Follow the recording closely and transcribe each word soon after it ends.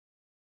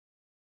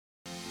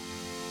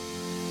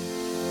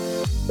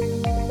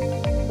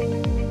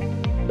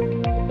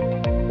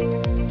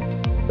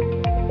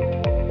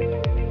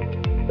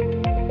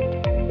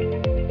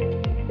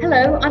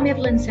I'm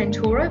Evelyn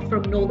Santora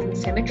from Northern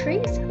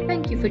Cemeteries.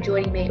 Thank you for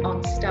joining me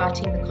on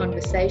Starting the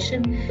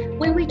Conversation,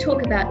 where we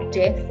talk about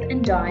death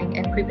and dying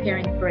and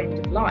preparing for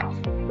end of life.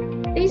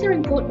 These are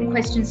important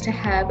questions to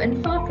have,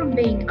 and far from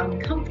being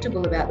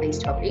uncomfortable about these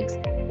topics,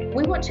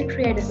 we want to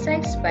create a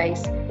safe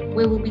space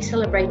where we'll be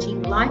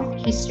celebrating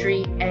life,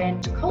 history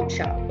and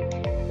culture.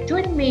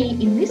 Joining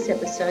me in this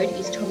episode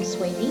is Tom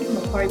Sweeney,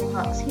 Macquarie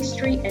Park's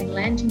history and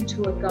landing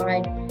tour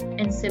guide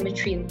and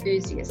cemetery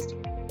enthusiast.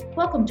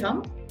 Welcome,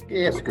 Tom.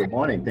 Yes, good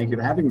morning. Thank you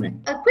for having me.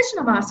 A question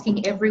I'm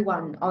asking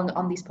everyone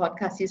on this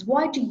podcast is,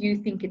 why do you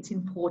think it's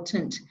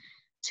important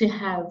to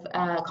have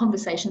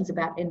conversations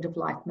about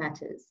end-of-life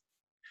matters?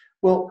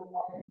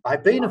 Well,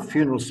 I've been a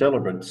funeral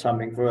celebrant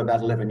for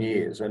about 11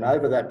 years, and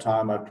over that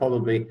time I've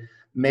probably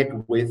met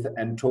with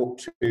and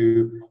talked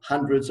to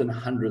hundreds and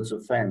hundreds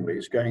of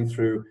families going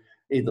through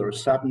either a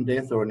sudden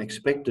death or an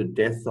expected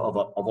death of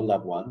a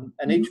loved one,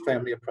 and each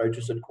family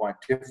approaches it quite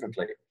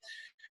differently.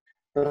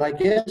 But I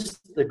guess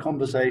the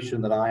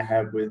conversation that I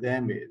have with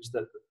them is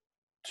that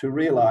to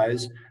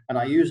realise, and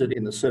I use it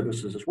in the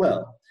services as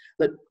well,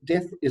 that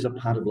death is a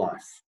part of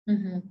life.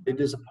 Mm-hmm.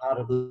 It is a part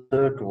of the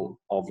circle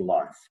of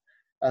life.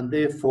 And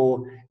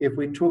therefore, if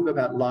we talk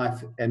about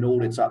life and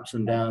all its ups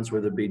and downs,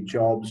 whether it be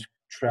jobs,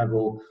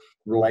 travel,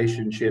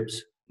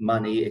 relationships,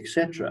 money,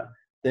 etc.,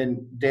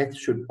 then death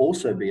should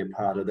also be a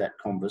part of that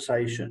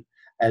conversation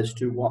as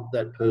to what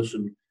that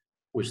person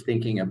was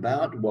thinking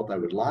about, what they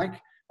would like.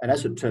 And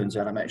as it turns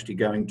out, I'm actually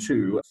going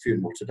to a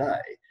funeral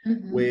today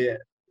where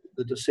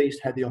the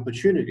deceased had the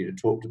opportunity to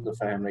talk to the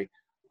family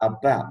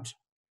about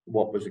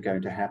what was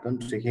going to happen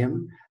to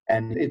him.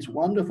 And it's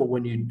wonderful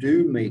when you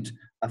do meet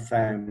a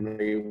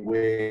family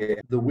where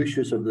the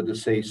wishes of the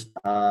deceased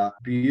are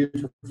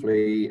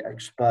beautifully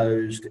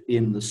exposed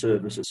in the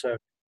services. So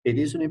it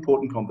is an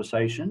important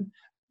conversation.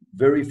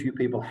 Very few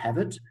people have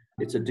it.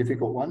 It's a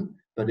difficult one.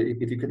 But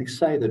if you can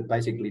say that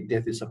basically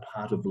death is a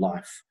part of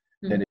life,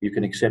 then you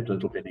can accept it a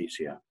little bit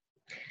easier.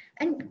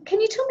 And can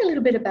you tell me a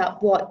little bit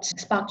about what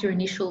sparked your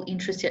initial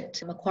interest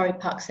at Macquarie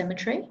Park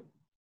Cemetery?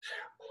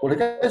 Well, it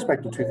goes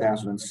back to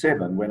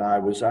 2007 when I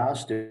was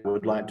asked if I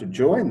would like to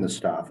join the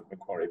staff at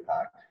Macquarie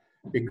Park,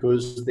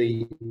 because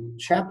the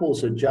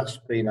chapels had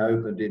just been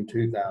opened in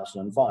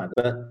 2005,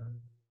 but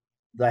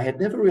they had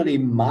never really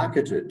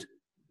marketed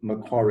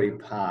Macquarie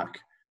Park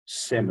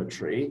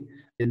Cemetery.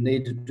 There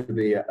needed to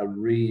be a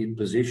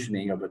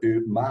repositioning of it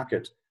to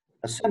market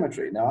a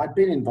cemetery. Now, I'd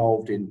been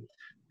involved in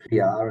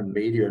PR and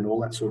media and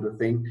all that sort of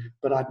thing,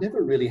 but I'd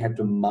never really had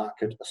to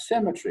market a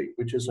cemetery,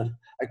 which is a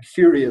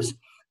curious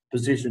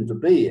position to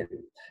be in.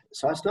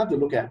 So I started to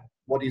look at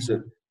what is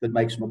it that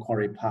makes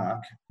Macquarie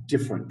Park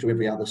different to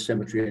every other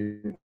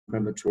cemetery and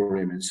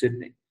crematorium in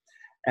Sydney.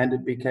 And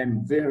it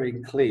became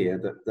very clear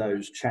that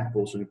those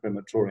chapels and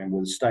crematorium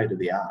were state of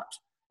the art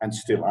and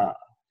still are.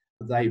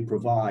 They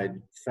provide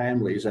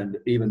families, and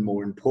even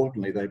more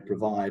importantly, they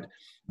provide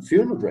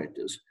funeral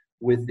directors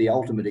with the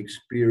ultimate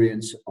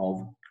experience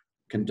of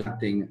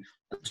conducting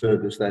a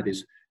service that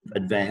is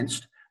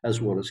advanced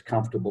as well as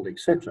comfortable,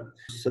 etc.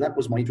 So that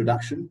was my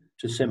introduction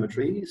to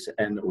cemeteries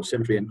or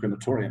cemetery and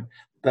crematorium.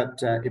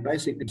 But it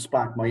basically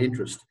sparked my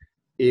interest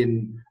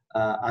in,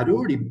 I'd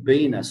already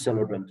been a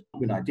celebrant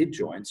when I did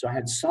join, so I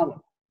had some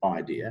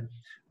idea,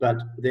 but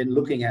then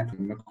looking at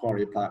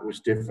Macquarie Park was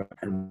different,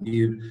 and when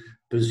you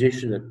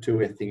position it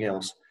to everything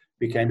else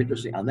became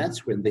interesting. And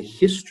that's when the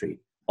history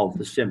of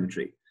the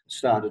cemetery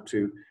started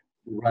to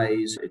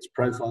raise its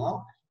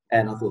profile.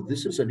 And I thought,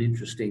 this is an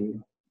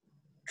interesting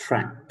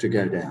track to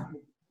go down.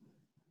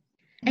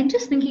 And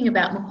just thinking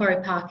about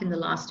Macquarie Park in the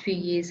last few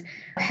years,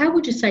 how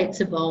would you say it's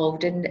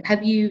evolved, and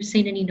have you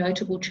seen any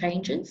notable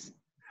changes?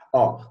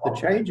 Oh, the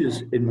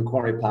changes in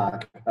Macquarie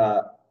Park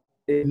are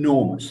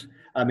enormous.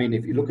 I mean,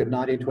 if you look at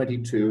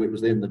 1922, it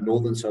was in the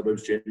Northern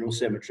Suburbs General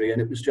Cemetery,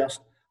 and it was just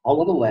a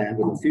lot of land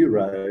with a few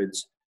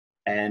roads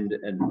and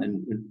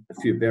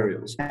a few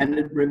burials. And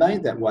it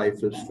remained that way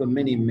for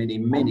many, many,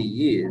 many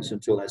years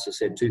until, as I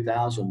said,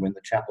 2000, when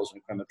the chapels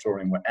and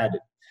crematorium were added.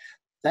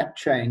 That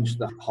changed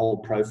the whole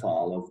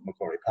profile of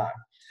Macquarie Park.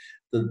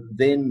 The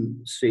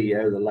then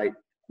CEO, the late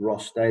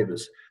Ross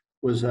Davis,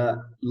 was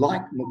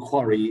like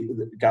Macquarie,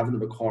 Governor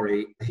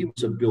Macquarie, he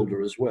was a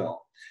builder as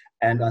well.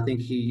 And I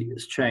think he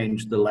has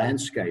changed the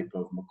landscape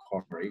of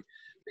Macquarie.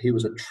 He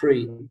was a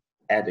tree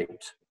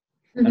addict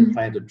and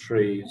planted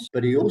trees,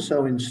 but he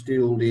also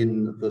instilled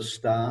in the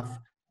staff,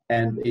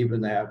 and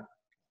even our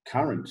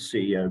current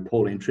CEO,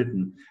 Pauline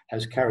Tritton,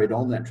 has carried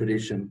on that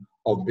tradition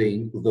of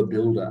being the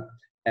builder.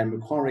 And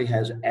Macquarie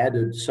has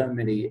added so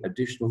many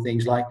additional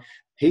things, like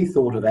he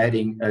thought of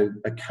adding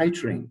a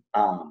catering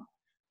arm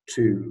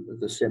to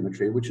the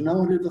cemetery, which no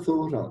one ever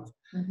thought of.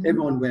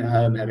 Everyone went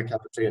home, had a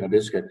cup of tea and a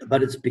biscuit,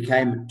 but it's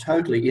became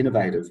totally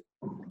innovative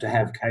to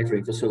have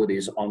catering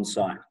facilities on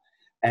site.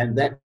 And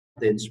that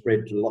then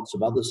spread to lots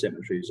of other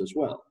cemeteries as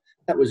well.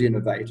 That was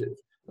innovative.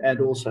 And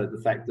also the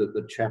fact that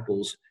the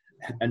chapels,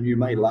 and you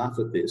may laugh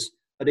at this,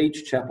 but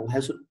each chapel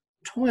has a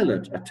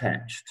toilet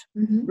attached,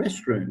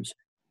 restrooms.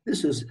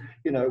 This is,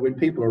 when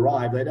people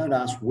arrive, they don't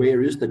ask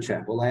where is the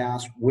chapel, they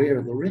ask where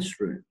are the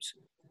restrooms.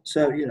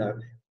 So,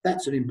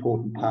 that's an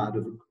important part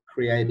of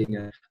creating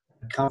a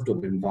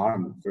comfortable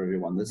environment for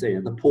everyone that's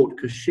there. The porte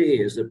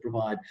cocheres that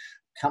provide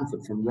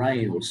comfort from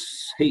rain or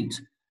heat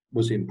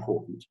was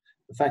important.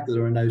 The fact that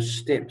there are no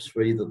steps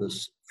for either the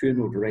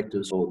funeral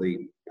directors or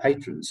the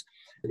patrons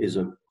is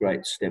a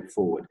great step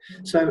forward.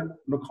 So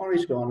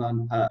Macquarie's gone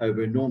on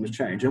over enormous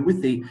change. And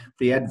with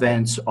the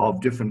advance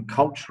of different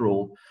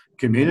cultural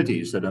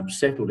communities that have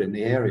settled in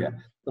the area,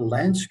 the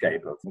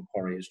landscape of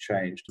Macquarie has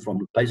changed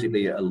from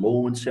basically a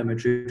lawn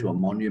cemetery to a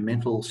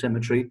monumental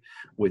cemetery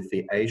with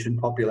the Asian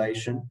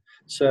population.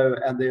 So,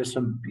 and there's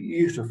some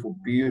beautiful,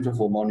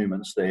 beautiful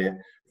monuments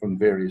there from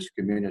various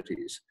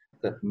communities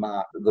that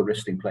mark the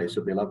resting place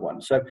of their loved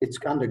ones. So it's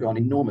undergone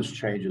enormous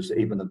changes,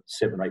 even the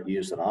 7 or 8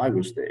 years that I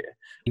was there,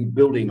 in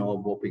building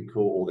of what we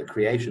call the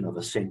creation of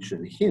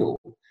Ascension Hill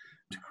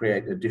to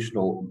create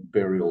additional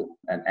burial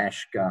and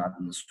ash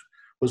gardens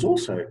was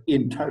also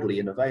totally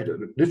innovative,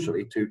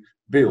 literally to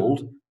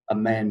build a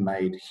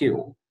man-made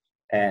hill.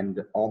 And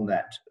on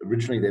that,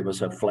 originally there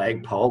was a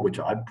flagpole, which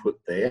I put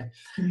there,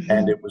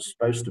 and it was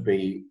supposed to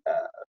be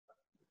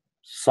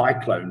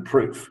cyclone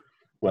proof.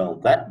 Well,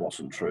 that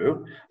wasn't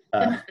true.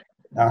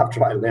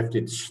 After I left,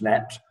 it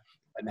snapped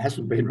and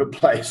hasn't been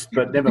replaced,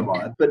 but never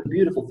mind. But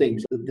beautiful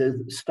things.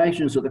 The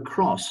Stations of the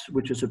Cross,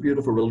 which is a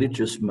beautiful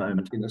religious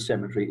moment in the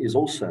cemetery, is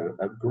also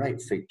a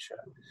great feature.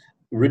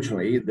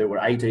 Originally, there were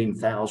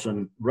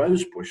 18,000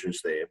 rose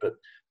bushes there, but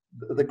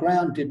the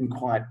ground didn't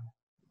quite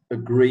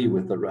agree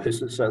with the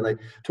roses, so they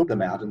took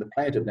them out and they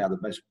planted now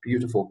the most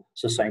beautiful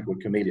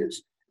Sasanquid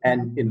camellias.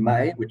 And in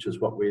May, which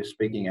is what we're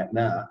speaking at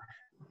now,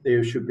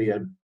 there should be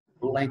a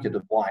blanket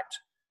of white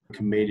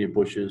camellia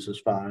bushes as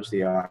far as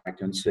the eye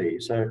can see.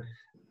 So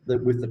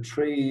with the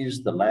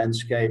trees, the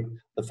landscape,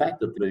 the fact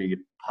that the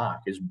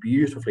park is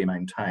beautifully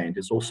maintained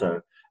is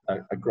also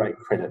a great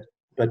credit.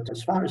 But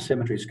as far as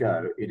cemeteries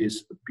go, it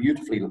is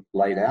beautifully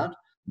laid out,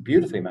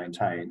 beautifully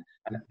maintained,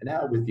 and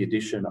now with the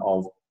addition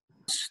of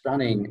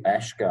stunning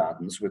ash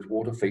gardens with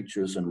water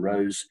features and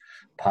rose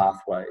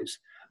pathways,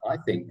 I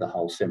think the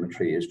whole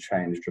cemetery has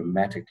changed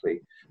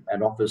dramatically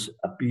and offers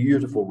a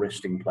beautiful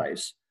resting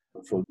place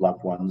for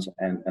loved ones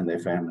and their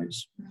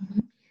families.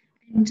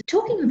 And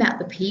talking about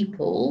the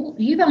people,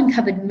 you've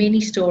uncovered many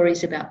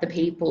stories about the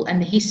people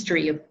and the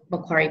history of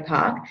Macquarie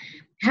Park.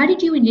 How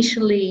did you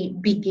initially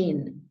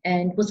begin,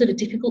 and was it a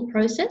difficult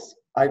process?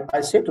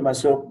 I said to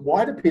myself,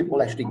 why do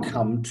people actually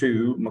come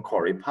to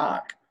Macquarie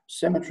Park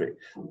Cemetery?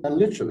 And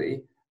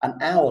literally an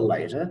hour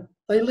later,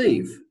 they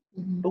leave.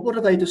 But what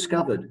have they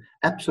discovered?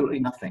 Absolutely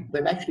nothing.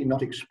 They've actually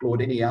not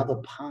explored any other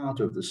part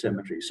of the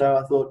cemetery. So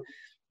I thought,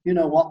 you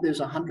know what, there's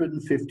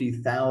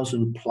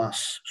 150,000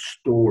 plus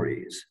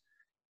stories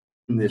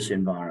in this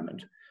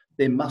environment.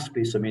 There must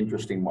be some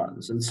interesting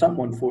ones. And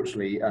someone,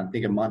 fortunately, I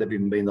think it might have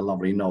even been the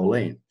lovely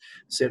Nolene,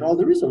 said, oh,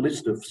 there is a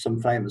list of some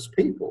famous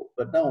people,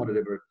 but no one had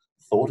ever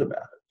thought about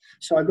it.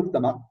 So I looked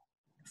them up,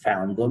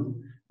 found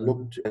them,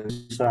 looked and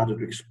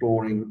started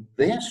exploring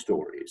their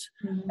stories.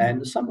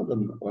 And some of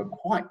them were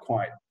quite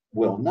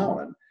well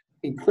known,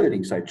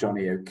 including, say,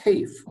 Johnny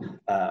O'Keefe,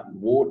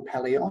 Ward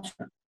Palliot,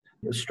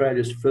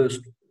 Australia's first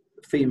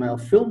female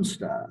film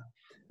star,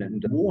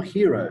 and war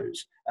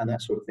heroes and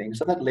that sort of thing.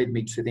 So that led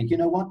me to think, you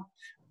know what?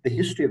 The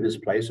history of this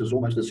place is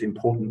almost as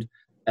important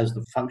as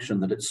the function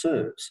that it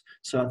serves.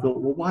 So I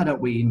thought, well, why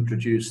don't we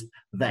introduce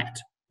that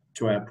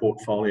to our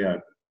portfolio?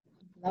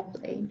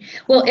 Lovely.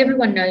 Well,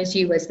 everyone knows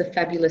you as the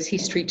fabulous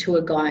history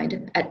tour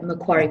guide at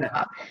Macquarie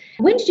Park.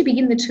 When did you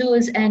begin the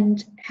tours,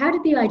 and how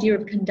did the idea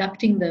of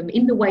conducting them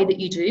in the way that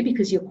you do,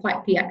 because you're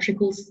quite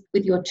theatrical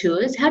with your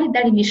tours, how did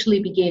that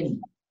initially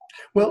begin?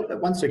 Well,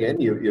 once again,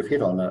 you've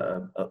hit on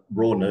a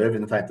raw nerve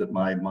in the fact that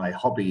my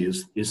hobby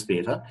is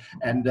theatre.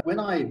 And when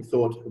I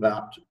thought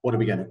about what are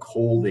we going to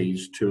call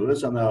these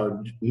tours, and they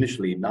were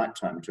initially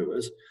nighttime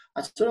tours,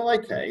 I said, oh,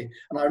 okay.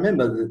 And I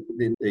remember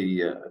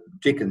the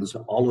Dickens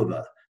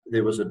Oliver,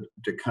 there was a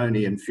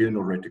Diconian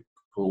funeral director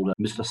called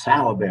Mr.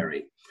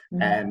 Sowerberry.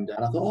 And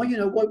I thought, oh, you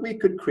know what, we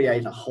could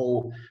create a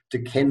whole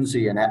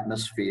Dickensian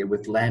atmosphere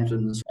with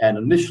lanterns. And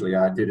initially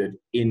I did it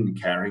in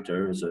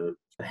character as a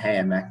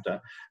ham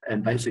actor,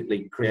 and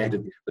basically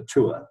created the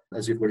tour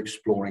as if we're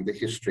exploring the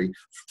history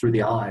through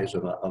the eyes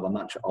of a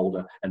much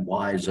older and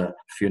wiser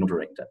funeral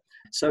director.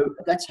 So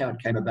that's how it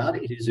came about.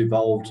 It has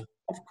evolved,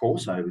 of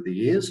course, over the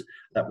years.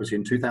 That was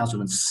in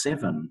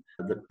 2007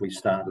 that we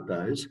started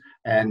those,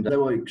 and they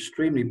were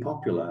extremely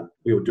popular.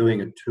 We were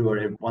doing a tour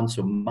once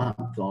a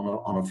month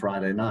on a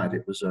Friday night.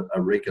 It was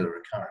a regular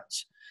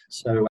occurrence.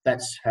 So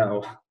that's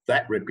how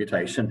that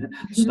reputation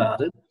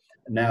started.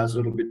 Now it's a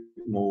little bit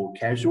more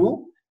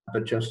casual,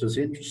 but just as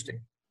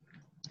interesting.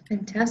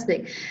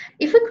 Fantastic.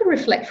 If we could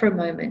reflect for a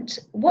moment,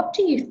 what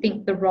do you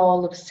think the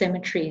role of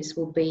cemeteries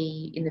will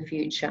be in the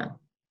future?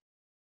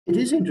 It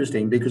is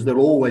interesting because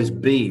there'll always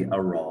be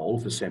a role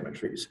for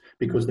cemeteries,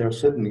 because there are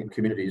certain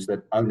communities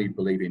that only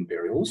believe in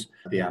burials,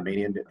 the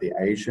Armenian, the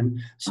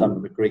Asian, some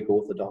of the Greek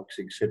Orthodox,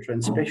 etc.,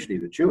 and especially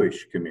the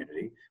Jewish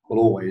community will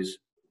always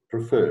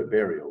prefer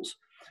burials.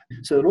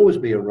 So there'll always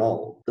be a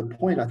role. The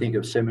point, I think,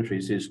 of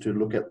cemeteries is to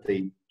look at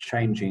the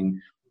changing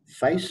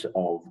face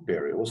of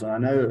burials. And I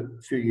know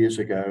a few years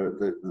ago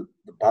the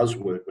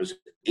buzzword was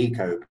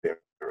eco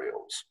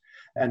burials,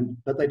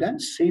 but they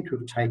don't seem to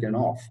have taken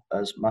off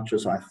as much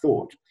as I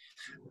thought,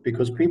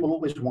 because people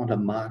always want a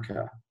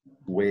marker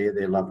where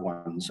their loved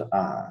ones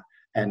are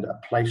and a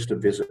place to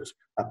visit,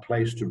 a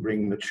place to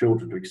bring the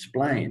children to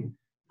explain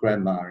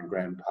grandma and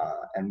grandpa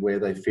and where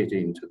they fit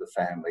into the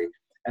family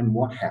and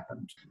what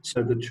happened.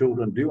 So the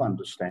children do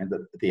understand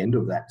that at the end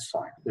of that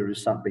cycle, there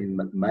is something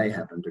that may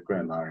happen to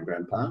grandma and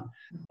grandpa,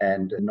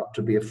 and not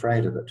to be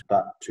afraid of it,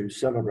 but to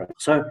celebrate.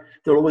 So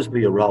there'll always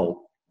be a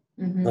role.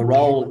 Mm-hmm. The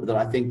role that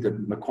I think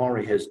that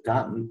Macquarie has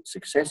done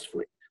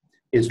successfully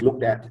is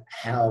looked at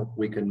how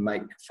we can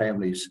make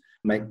families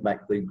make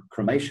the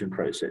cremation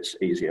process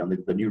easier.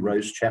 The new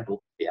Rose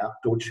Chapel, the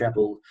outdoor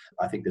chapel,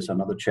 I think there's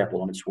another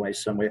chapel on its way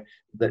somewhere,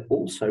 that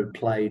also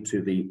play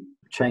to the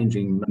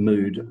changing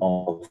mood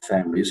of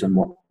families and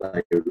what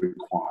they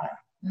require.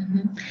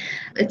 Mm-hmm.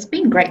 It's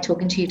been great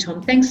talking to you,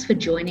 Tom. Thanks for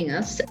joining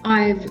us.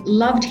 I've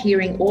loved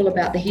hearing all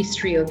about the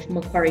history of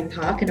Macquarie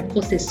Park, and of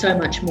course there's so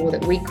much more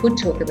that we could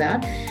talk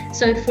about.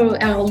 So for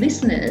our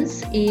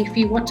listeners, if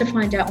you want to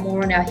find out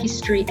more on our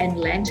history and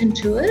lantern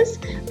tours,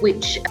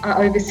 which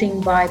are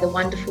overseen by the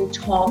wonderful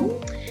Tom,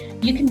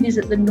 you can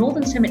visit the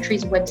Northern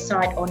Cemeteries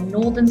website on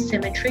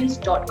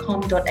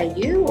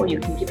northerncemeteries.com.au, or you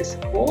can give us a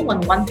call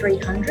on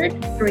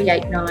 1300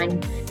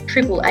 389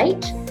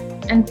 888.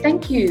 And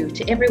thank you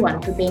to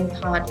everyone for being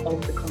part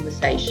of the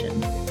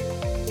conversation.